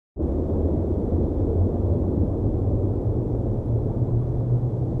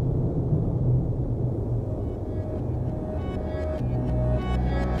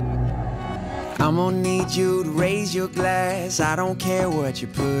I'm gonna need you to raise your glass. I don't care what you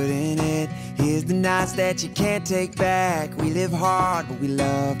put in it. Here's the nights that you can't take back. We live hard, but we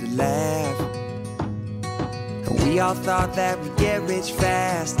love to laugh. And we all thought that we'd get rich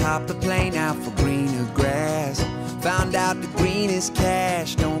fast. Hop the plane out for greener grass. Found out the greenest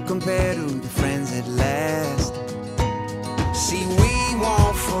cash don't compare to the friends that last. See, we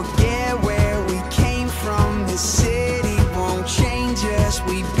won't forget where we came from. This city won't change us.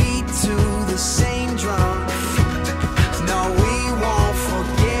 We beat to the same drum. No, we won't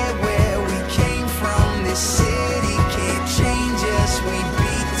forget where we came from. This city can't change us. We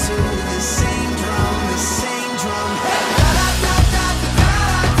beat to the same drum, the same drum.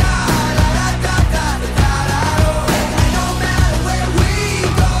 No matter where we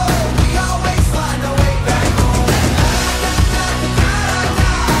go, we always find a way back home.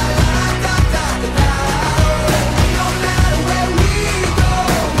 No matter where we go,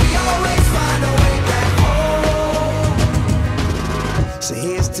 we always find a way back home. So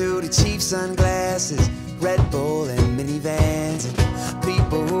here's to the cheap sunglasses, Red Bull and minivans, and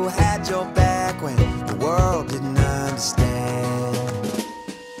people who had your back when the world didn't understand.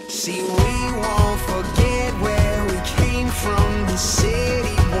 See, we won't forget where we came from. The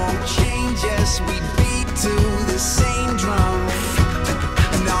city won't change us. We beat to the same drum.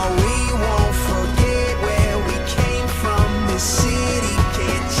 No, we won't forget where we came from. The city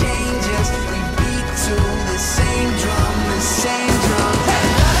can't change us. We beat to the same drum, the same drum.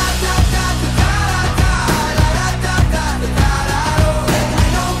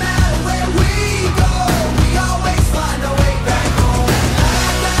 No matter where we go, we always find a way back home.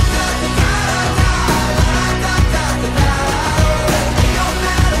 No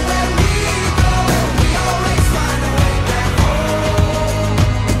matter where we go, we always find a way back home.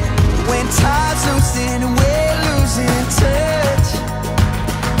 When tide's losing and we're losing touch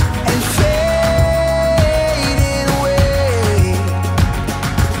and fading away,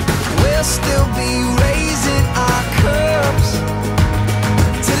 we'll still be raising our cups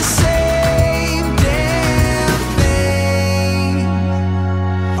to the same damn thing.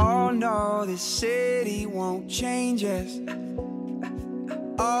 Oh no, this city won't change us.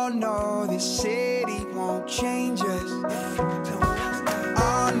 Oh no, this city won't change us.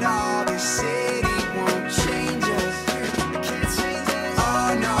 Oh no, this city won't change us. Oh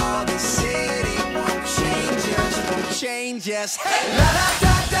no, this city won't change us. Won't change us. Hey! La da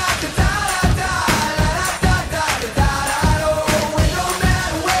da da da da da la da da da da da do. And no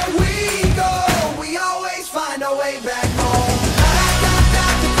matter where we go, we always find our way back home. La da da da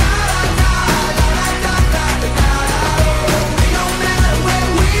da da la da da da da do. And no matter where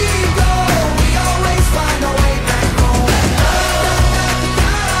we go, we always find our way back home. La da da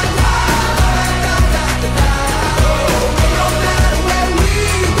da da la da da da do. And no matter where we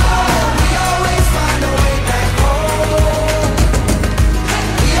go, we always find our way back home.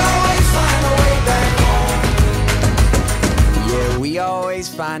 We always find our way back home. Yeah, we always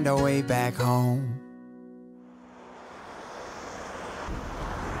find our way back home.